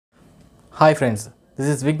Hi friends, this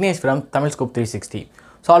is Vignesh from Tamilscope360.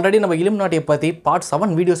 So already நம்ம Illuminati பத்தி part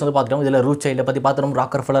 7 videos வந்து பார்த்துட்டோம். இதில் ரூச்சைல பற்றி பார்த்துட்டோம்,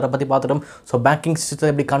 ராக்கர்ஃபெல்லரை பற்றி பார்த்துட்டோம். ஸோ பேங்கிங் சிஸ்டத்தை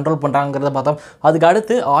எப்படி கண்ட்ரோல் பண்ணுறாங்கிறத பார்த்தோம். அதுக்கு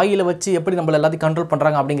அடுத்து ஆயிலை வச்சு எப்படி நம்மள எல்லாத்தையும் கண்ட்ரோல்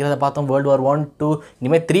பண்ணுறாங்க அப்படிங்கிறத பார்த்தோம். World War 1, 2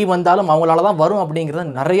 இனிமேல் 3 வந்தாலும் அவங்களால தான் வரும் அப்படிங்கிறத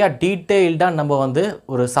நிறையா டீட்டெயில்டாக நம்ம வந்து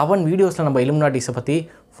ஒரு 7 வீடியோஸில் நம்ம Illuminatiஸை பற்றி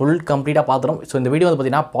ஃபுல் கம்ப்ளீட்டாக பார்த்துரும். ஸோ இந்த வீடியோ வந்து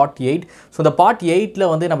பார்த்தீங்கன்னா பார்ட் 8. ஸோ இந்த பார்ட் 8ல்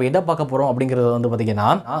வந்து நம்ம எதை பார்க்க போகிறோம் அப்படிங்கிறது வந்து பார்த்திங்கன்னா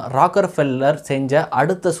ராக்கர்ஃபெல்லர் செஞ்ச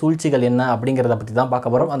அடுத்த சூழ்ச்சிகள் என்ன அப்படிங்கிறத பற்றி தான்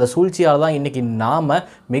பார்க்க போகிறோம். அந்த சூழ்ச்சியால் தான் இன்றைக்கி நாம்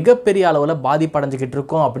மிகப்பெரிய அளவில் பாதிப்படைஞ்சிக்கிட்டு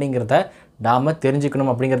இருக்கோம் அப்படிங்கிறத நாம் தெரிஞ்சுக்கணும்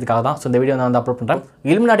அப்படிங்கிறதுக்காக தான் ஸோ இந்த வீடியோ நான் வந்து அப்லோட் பண்ணுறேன்.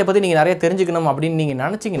 Illuminati பற்றி நீங்கள் நிறைய தெரிஞ்சுக்கணும் அப்படின்னு நீங்கள்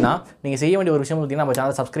நினச்சிங்கன்னா நீங்கள் செய்ய வேண்டிய ஒரு விஷயம் பார்த்தீங்கன்னா நம்ம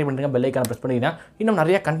சேனல் சப்ஸ்கிரைப் பண்ணிட்டு பெல் ஐக்கானை ப்ரெஸ் பண்ணிங்கன்னா இன்னும்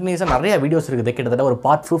நிறைய கண்டினியூஸாக நிறைய வீடியோஸ் இருக்குது. கிட்டத்தட்ட ஒரு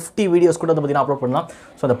பார்ட் 50 வீடியோஸ் கூட வந்து பார்த்தீங்கன்னா அப்லோட் பண்ணலாம்.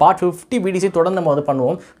 ஸோ அந்த பார்ட் 50 வீடியோஸை தொடர்ந்து நம்ம வந்து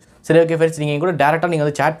பண்ணுவோம். சரி, ஓகே ஃப்ரெண்ட்ஸ், நீங்கள் கூட டேரெக்டாக நீங்கள்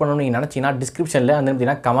வந்து சேட் பண்ணணும்னு நீங்கள் நினச்சிங்கன்னா டிஸ்கிரிப்ஷனில் வந்து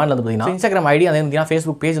பார்த்தீங்கன்னா கமெண்ட்ல வந்து பார்த்தீங்கன்னா இன்ஸ்டாகிராம் ஐடி அதே பார்த்தீங்கன்னா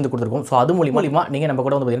ஃபேஸ்புக் பேஜ் வந்து கொடுத்துருக்கும். ஸோ அது மூலியமாக நீங்கள் நம்ம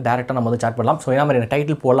கூட வந்து பார்த்தீங்கன்னா டேரெக்டாக நம்ம வந்து சேட் பண்ணலாம். ஸோ என்ன மாதிரி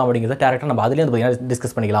டைட்டில் போடலாம் அப்படிங்கிறத டேரெக்டாக நம்ம அதிலே வந்து பார்த்தீங்கன்னா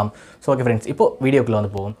டிஸ்கஸ் பண்ணிக்கலாம். ஸோ ஓகே ஃப்ரெண்ட்ஸ், இப்போ வீடியோக்குள்ள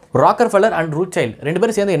வந்து போவோம். ராக்கர்ஃபெல்லர் அண்ட் ரூச்சைல் 2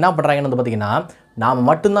 பேரும் சேர்ந்து என்ன பண்ணுறாங்கன்னு வந்து பார்த்தீங்கன்னா நாம்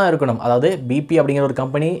மட்டும்தான் இருக்கணும். அதாவது பிபி அப்படிங்கிற ஒரு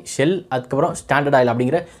கம்பெனி, ஷெல், அதுக்கப்புறம் ஸ்டாண்டர்ட் ஆயில்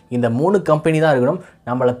அப்படிங்கிற இந்த 3 கம்பெனி தான் இருக்கணும்.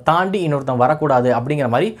 நம்மளை தாண்டி இன்னொருத்தன் வரக்கூடாது அப்படிங்கிற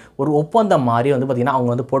மாதிரி ஒரு ஒப்பந்தம் மாதிரி வந்து பார்த்திங்கன்னா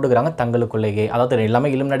அவங்க வந்து போட்டுக்கிறாங்க தங்களுக்குள்ளேயே. அதாவது எல்லாமே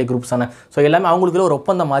Illuminati குரூப்ஸான ஸோ எல்லாமே அவங்களுக்குள்ள ஒரு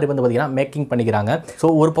ஒப்பந்தம் மாதிரி வந்து பார்த்திங்கன்னா மேக்கிங் பண்ணிக்கிறாங்க. ஸோ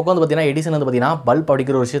ஒரு பக்கம் வந்து பார்த்திங்கன்னா எடிசன் வந்து பார்த்திங்கன்னா பல்ப்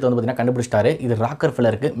அடிக்கிற ஒரு விஷயத்தை வந்து பார்த்திங்கன்னா கண்டுபிடிச்சிட்டாரு. இது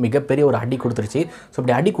ராக்கர்ஃபெல்லருக்கு மிகப்பெரிய ஒரு அடி கொடுத்துருச்சு. ஸோ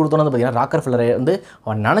இப்படி அடி கொடுத்தோன்னு வந்து பார்த்திங்கன்னா ராக்கர்ஃபெல்லரை வந்து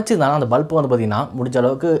அவன் நினச்சிருந்தாலும் அந்த பல்ப் வந்து பார்த்திங்கன்னா முடிஞ்ச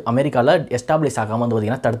அளவுக்கு அமெரிக்காவில் எஸ்டாப்ளிஷ் ஆகாமல் வந்து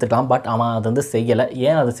பார்த்திங்கன்னா தடுத்துக்கலாம். பட் அவன் அது வந்து செய்யலை.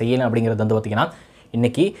 ஏன் அது செய்யலை அப்படிங்கிறது வந்து பார்த்திங்கன்னா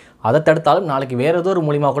இன்றைக்கி அதை தடுத்தாலும் நாளைக்கு வேறு ஏதோ ஒரு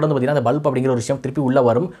மூலியமாக கூட வந்து பார்த்திங்கன்னா அந்த பல்ப் அப்படிங்கிற ஒரு விஷயம் திருப்பி உள்ளே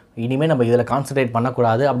வரும். இனிமேல் நம்ம இதில் கான்சன்ட்ரேட்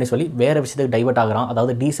பண்ணக்கூடாது அப்படின்னு சொல்லி வேறு விஷயத்துக்கு டைவர்ட் ஆகிறான்.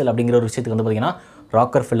 அதாவது டீசல் அப்படிங்கிற ஒரு விஷயத்துக்கு வந்து பார்த்திங்கன்னா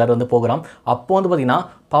ராக்கர்ஃபெல்லர் வந்து போகிறான். அப்போ வந்து பார்த்திங்கன்னா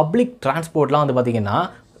பப்ளிக் டிரான்ஸ்போர்ட்லாம் வந்து பார்த்திங்கன்னா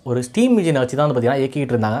ஒரு ஸ்டீம் இன்ஜினை வச்சு தான் வந்து பார்த்திங்கன்னா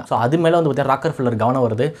இயக்கிட்டு இருந்தாங்க. ஸோ அது மேலே வந்து பார்த்திங்கன்னா ராக்கர்ஃபெல்லர் கவனம்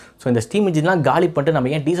வருது. ஸோ இந்த ஸ்டீம் இன்ஜின்லாம் காலி பண்ணிட்டு நம்ம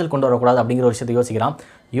ஏன் டீசல் கொண்டு வரக்கூடாது அப்படிங்கிற ஒரு விஷயத்தை யோசிக்கிறான்.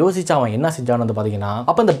 யோசிச்சு அவன் என்ன செஞ்சான்னு வந்து பார்த்திங்கன்னா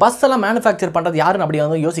அப்போ இந்த பஸ் எல்லாம் மேனுஃபேக்சர் பண்ணுறது யாருன்னு அப்படி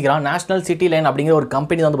வந்து யோசிக்கிறான். நேஷனல் சிட்டி லைன் அப்படிங்கிற ஒரு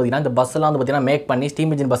கம்பெனி தான் வந்து பார்த்திங்கன்னா இந்த பஸ் எல்லாம் வந்து பார்த்திங்கன்னா மேக் பண்ணி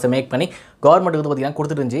ஸ்டீம் இன்ஜின் பஸ்ஸை மேக் பண்ணி கவர்மெண்ட்டுக்கு வந்து பார்த்திங்கன்னா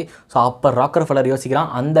கொடுத்துட்டு இருந்துச்சு. ஸோ அப்போ ராக்கர்ஃபெல்லர் யோசிக்கிறான்,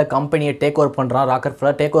 அந்த கம்பெனியை டேக் ஓவர் பண்ணுறான்.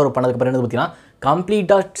 ராக்கர்ஃபெல்லர் டேக் ஓவர் பண்ணதுக்கு அப்புறம் வந்து பார்த்திங்கன்னா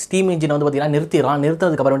கம்ப்ளீட்டாக ஸ்டீம் இன்ஜின் வந்து பார்த்திங்கன்னா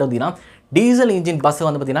நிறுத்ததுக்கு அப்புறம் வந்து பார்த்திங்கன்னா டீசல் இன்ஜின் பஸ்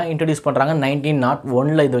வந்து பார்த்திங்கன்னா இன்ட்ரடியூஸ் பண்ணுறாங்க.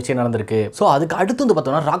 1901 இது வச்சு நடந்திருக்கு. ஸோ அதுக்கு அடுத்து வந்து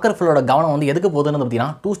பார்த்தோம்னா ராக்கர்ஃபெல்லரோட கவனம் வந்து எதுக்கு போகுதுன்னு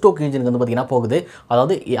பார்த்தீங்கன்னா 2 ஸ்ட்ரோக் இன்ஜினுக்கு வந்து பார்த்திங்கன்னா போகுது.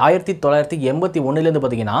 அதாவது 1981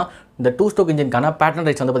 பார்த்திங்கன்னா இந்த 2 ஸ்ட்ரோக் இன்ஜினுக்கான பேட்டன்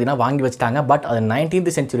ரைட்ஸ் வந்து பார்த்திங்கன்னா வாங்கி வச்சுட்டாங்க. பட் அது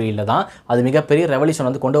 19th சென்ச்சுரியில் தான் அது மிகப்பெரிய ரெவல்யூஷன்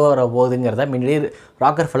வந்து கொண்டு வர போகுதுங்கிறத முன்னாடியே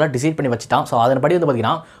ராக்கர்ஃபெல்லர் டிசைட் பண்ணி வச்சுட்டான். ஸோ அதன்படி வந்து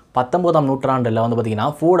பார்த்திங்கன்னா 19ஆம் நூற்றாண்டில் வந்து பார்த்திங்கன்னா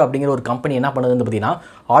ஃபோர்டு அப்படிங்கிற ஒரு கம்பெனி என்ன பண்ணுதுன்னு பார்த்தீங்கன்னா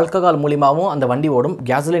ஆல்கஹால் மூலியமாகவும் அந்த வண்டி ஓடும்,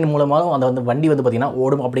 கேசோலின் மூலமாகவும் அந்த வந்து வண்டி வந்து பார்த்திங்கன்னா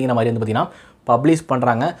ஓடும் அப்படிங்கிற மாதிரி வந்து பார்த்திங்கன்னா பப்ளிஷ்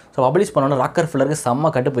பண்ணுறாங்க. ஸோ பப்ளிஷ் பண்ணோன்னா ராக்கர்ஃபெல்லருக்கு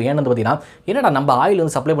செம்ம கட்டுப்பு. ஏன்னு வந்து பார்த்திங்கன்னா என்னடா நம்ம ஆயில்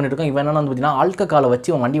வந்து சப்ளை பண்ணிட்டு இருக்கோம், இவன் என்ன வந்து பார்த்திங்கன்னா ஆல்கஹாலை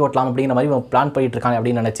வச்சு இவன் வண்டி ஓட்டலாம் அப்படிங்கிற மாதிரி இவன் பிளான் பண்ணிட்டு இருக்காங்க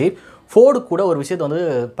அப்படின்னு நினச்சி ஃபோர்டு கூட ஒரு விஷயத்தை வந்து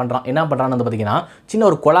பண்ணுறான். என்ன பண்ணுறான்னு வந்து பார்த்திங்கன்னா சின்ன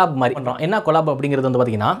ஒரு கொலாப் மாதிரி பண்ணுறான். என்ன கொலாப் அப்படிங்கிறது வந்து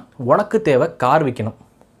பார்த்திங்கன்னா உனக்கு தேவை கார் விற்கணும்,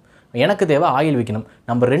 எனக்கு தேவை ஆயில் விற்கணும்,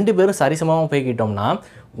 நம்ம 2 பேரும் சரிசமமாக போய்கிட்டோம்னா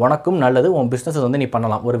உனக்கும் நல்லது, உன் பிஸ்னஸை வந்து நீ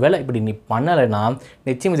பண்ணலாம். ஒரு வேளை இப்படி நீ பண்ணலைன்னா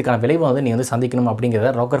நிச்சயம் இதுக்கான விளைவை வந்து நீ வந்து சந்திக்கணும்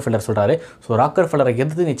அப்படிங்கிறத ராக்கர்ஃபெல்லர் சொல்கிறாரு. ஸோ ராக்கர்ஃபெல்லரை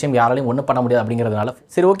எதிர்த்து நிச்சயம் யாராலையும் ஒன்றும் பண்ண முடியாது அப்படிங்கிறதுனால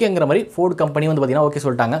சரி ஓகேங்கிற மாதிரி ஃபோர்டு கம்பெனி வந்து பார்த்திங்கன்னா ஓகே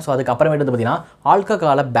சொல்லிட்டாங்க. ஸோ அதுக்கப்புறமேட்டு வந்து பார்த்திங்கன்னா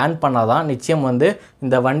ஆல்கஹாலை பேன் பண்ணால் தான் நிச்சயம் வந்து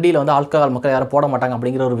இந்த வண்டியில் வந்து ஆல்கஹால் மக்கள் யாரும் போட மாட்டாங்க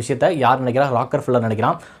அப்படிங்கிற ஒரு விஷயத்தை யார் நினைக்கிறா, ராக்கர்ஃபெல்லர்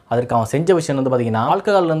நினைக்கிறான். அதற்கு அவன் செஞ்ச விஷயம் வந்து பார்த்திங்கன்னா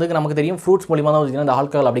ஆல்கஹால் வந்து நமக்கு தெரியும் ஃப்ரூட்ஸ் மூலியமாக தான் பார்த்திங்கன்னா இந்த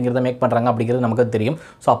ஆல்கஹால் அப்படிங்கிறத மேக் பண்ணுறாங்க அப்படிங்கிறது நமக்கு தெரியும்.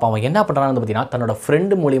 ஸோ அப்போ அவன் என்ன பண்ணுறான்னு வந்து பார்த்திங்கன்னா தன்னோட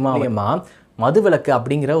ஃப்ரெண்டு மூலியமாக மதுவிலக்கு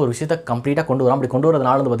அப்படிங்கிற ஒரு விஷயத்தை கம்ப்ளீட்டாக கொண்டு வரான். அப்படி கொண்டு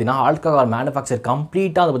வரதுனால வந்து பார்த்திங்கன்னா ஆல்கஹால் மேனுஃபேக்சர்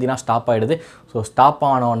கம்ப்ளீட்டாக வந்து பார்த்திங்கன்னா ஸ்டாப் ஆகிடுது. ஸோ ஸ்டாப்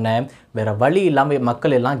ஆனோடனே வேறு வழி இல்லாமல்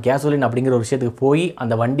மக்கள் எல்லாம் கேசோலின் அப்படிங்கிற ஒரு விஷயத்துக்கு போய்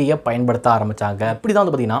அந்த வண்டியை பயன்படுத்த ஆரம்பித்தாங்க. இப்படி தான்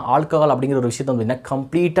வந்து பார்த்திங்கன்னா ஆல்கஹால் அப்படிங்கிற ஒரு விஷயத்தை வந்து பார்த்திங்கன்னா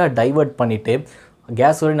கம்ப்ளீட்டாக டைவர்ட் பண்ணிவிட்டு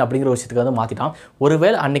கேசோலின் அப்படிங்கிற ஒரு விஷயத்துக்கு வந்து மாற்றிட்டான்.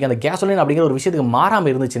 ஒருவேளை அன்றைக்கி அந்த கேசோலின் அப்படிங்கிற ஒரு விஷயத்துக்கு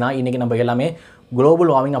மாறாமல் இருந்துச்சுன்னா இன்றைக்கி நம்ம எல்லாமே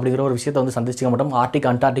குளோபல் வார்மிங் அப்படிங்கிற ஒரு விஷயத்தை வந்து சந்திச்சிக்க மாட்டோம். ஆர்டிக்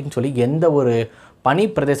அண்டார்டிக்னு சொல்லி எந்த ஒரு பனி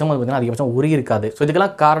பிரதேசமும் வந்து பார்த்திங்கன்னா அதிகபட்சம் உருகி இருக்காது. ஸோ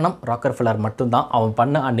இதுக்கெல்லாம் காரணம் ராக்கர்ஃபெல்லர் மட்டும்தான். அவன்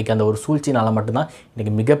பண்ண அன்றைக்கி அந்த ஒரு சூழ்ச்சினால் மட்டும்தான்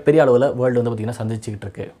இன்றைக்கி மிகப்பெரிய அளவில் வேர்ல்டு வந்து பார்த்திங்கன்னா சந்திச்சுக்கிட்டு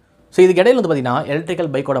இருக்குது. ஸோ இதுக்கு இடையில் வந்து பார்த்திங்கன்னா எலக்ட்ரிக்கல்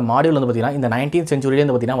பைக்கோட மாடியூல் வந்து பார்த்திங்கன்னா இந்த 19th சென்ச்சுரியிலே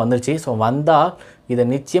வந்து பார்த்திங்கன்னா வந்துருச்சு. ஸோ வந்தால் இதை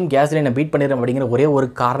நிச்சயம் கேஸ்லைனை பீட் பண்ணிடுறோம் அப்படிங்கிற ஒரே ஒரு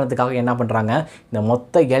காரணத்துக்காக என்ன பண்ணுறாங்க, இந்த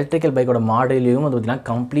மொத்த எலக்ட்ரிக்கல் பைக்கோட மாடலையும் வந்து பார்த்திங்கன்னா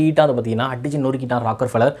கம்ப்ளீட்டாக வந்து பார்த்திங்கன்னா அடித்து நொறுக்கிட்டான்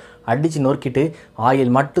ராக்கர்ஃபெல்லர். அடித்து நொறுக்கிட்டு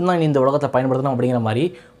ஆயில் மட்டும்தான் இந்த உலகத்தில் பயன்படுத்தணும் அப்படிங்கிற மாதிரி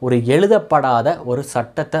ஒரு எழுதப்படாத ஒரு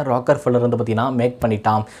சட்டத்தை ராக்கர்ஃபெல்லர் வந்து பார்த்திங்கன்னா மேக்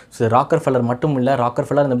பண்ணிட்டான். ஸோ ராக்கர்ஃபெல்லர் மட்டும் இல்லை,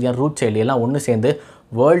 ராக்கர்ஃபெல்லர் இந்த பார்த்திங்கன்னா ரூச்சைல் எல்லாம் ஒன்று சேர்ந்து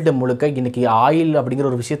வேர்ல்டு முழுக்க இன்றைக்கி ஆயில் அப்படிங்கிற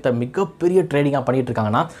ஒரு விஷயத்தை மிகப்பெரிய ட்ரேடிங்காக பண்ணிகிட்டு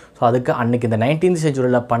இருக்காங்கன்னா ஸோ அதுக்கு அன்றைக்கி இந்த 19th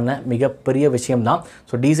சென்ச்சுரியில் பண்ண மிகப்பெரிய விஷயம் தான்.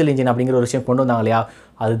 ஸோ டீசல் இன்ஜின் அப்படிங்கிற ஒரு விஷயம் கொண்டு வந்தாங்க இல்லையா,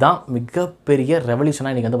 அதுதான் மிகப்பெரிய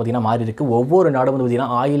ரெவல்யூஷனாக இன்றைக்கி வந்து பார்த்திங்கன்னா மாறி இருக்குது. ஒவ்வொரு நாடும் வந்து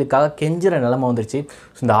பார்த்திங்கன்னா ஆயிலுக்காக கெஞ்சுற நிலைமை வந்துருச்சு.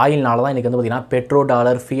 ஸோ இந்த ஆயில்னால தான் இன்றைக்கி வந்து பார்த்திங்கன்னா பெட்ரோ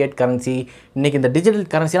டாலர், ஃபியட் கரன்சி, இன்றைக்கி இந்த டிஜிட்டல்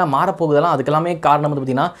கரன்சிலாம் மாறப்போகுதெல்லாம் அதுக்கெல்லாமே காரணம் வந்து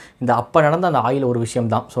பார்த்திங்கன்னா இந்த அப்போ நடந்த அந்த ஆயில் ஒரு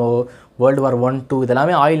விஷயம் தான். ஸோ வேர்ல்டு வார் 1, 2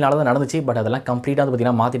 இதெல்லாமே ஆயில்னால தான் நடந்துச்சு. பட் அதெல்லாம் கம்ப்ளீட்டாக வந்து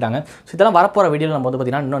பார்த்திங்கன்னா மாற்றிட்டாங்க. ஸோ இதெல்லாம் வரப்போகிற வீடியோவில் நம்ம வந்து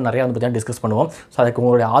பார்த்திங்கன்னா இன்னும் நிறையா வந்து பார்த்திங்கன்னா டிஸ்கஸ் பண்ணுவோம். ஸோ அதுக்கு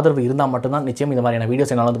உங்களுடைய ஆதரவு இருந்தால் மட்டும்தான் நிச்சயம் இந்த மாதிரியான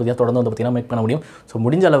வீடியோஸ் என்னால் வந்து பார்த்திங்கன்னா தொடர்ந்து வந்து பார்த்திங்கன்னா மேக் பண்ண முடியும். ஸோ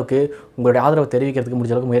முடிஞ்ச அளவுக்கு உங்களுடைய ஆதரவு தெரிவிக்கிறதுக்கு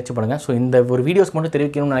முடிஞ்ச அளவுக்கு முயற்சி பண்ணுங்கள். ஸோ இந்த ஒரு வீடியோஸ் மட்டும்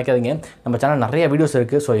தெரிவிக்கணும்னு நினைக்காதீங்க. நம்ம சேனல் நிறைய வீடியோஸ்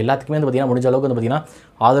இருக்குது. ஸோ எல்லாத்துக்குமே வந்து பார்த்திங்கன்னா முடிஞ்ச அளவுக்கு வந்து பார்த்திங்கன்னா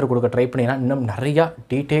ஆதரவு கொடுக்க ட்ரை பண்ணிங்கன்னா இன்னும் நிறையா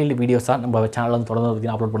டீட்டெயில்டு வீடியோஸாக நம்ம சேனலில் வந்து தொடர்ந்து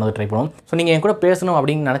பார்த்திங்கன்னா அப்லோட் பண்ணது ட்ரை பண்ணுவோம். ஸோ நீங்கள் என் கூட பேசணும்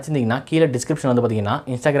அப்படின்னு நினச்சிருந்தீங்கன்னா கீழே டிஸ்கிரிப்ஷன் வந்து பார்த்திங்கன்னா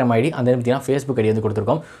இன்ஸ்டாகிராம் ஐடி அந்த பார்த்திங்கன்னா ஃபேஸ்புக் ஐடி வந்து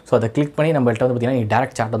கொடுத்துருக்கோம். ஸோ அதை கிளிக் பண்ணி நம்மள்ட்ட வந்து பார்த்திங்கன்னா நீங்கள்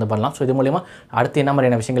டேரக்ட் சாட் வந்து பண்ணலாம். ஸோ இது மூலமா அடுத்து என்ன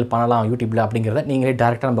மாதிரியான விஷயங்கள் பண்ணலாம் யூடியூப்பில் அப்படிங்கிறத நீங்களே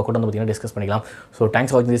டேரெக்டாக நம்ம கூட வந்து பார்த்திங்கன்னா டிஸ்கஸ் பண்ணிக்கலாம். ஸோ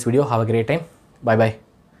தேங்க்ஸ் ஃபார் வாட்சிங் this video. Have a great time. By by.